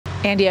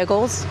Andy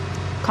Ogles,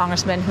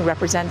 Congressman who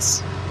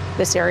represents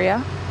this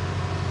area.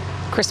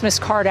 Christmas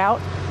card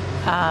out,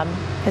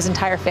 his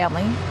entire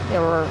family, they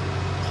were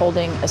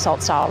holding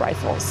assault-style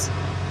rifles.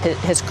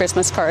 His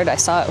Christmas card, I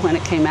saw it when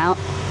it came out,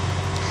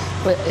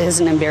 is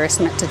an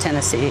embarrassment to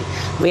Tennessee.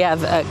 We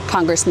have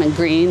Congressman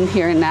Green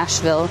here in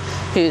Nashville,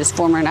 who's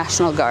former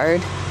National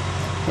Guard,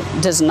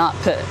 does not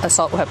put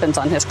assault weapons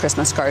on his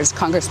Christmas cards.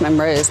 Congressman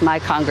Rose, my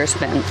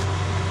congressman,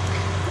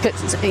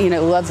 puts,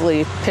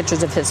 lovely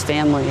pictures of his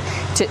family.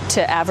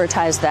 To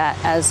advertise that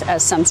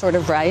as some sort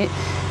of right,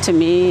 to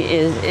me,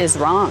 is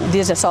wrong.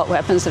 These assault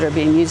weapons that are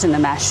being used in the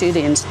mass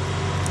shootings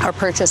are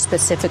purchased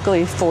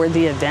specifically for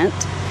the event,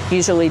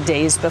 usually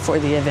days before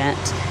the event.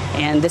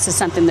 And this is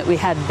something that we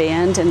had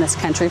banned in this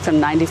country from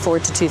 '94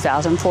 to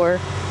 2004.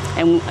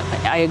 And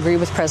I agree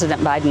with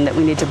President Biden that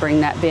we need to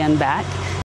bring that ban back.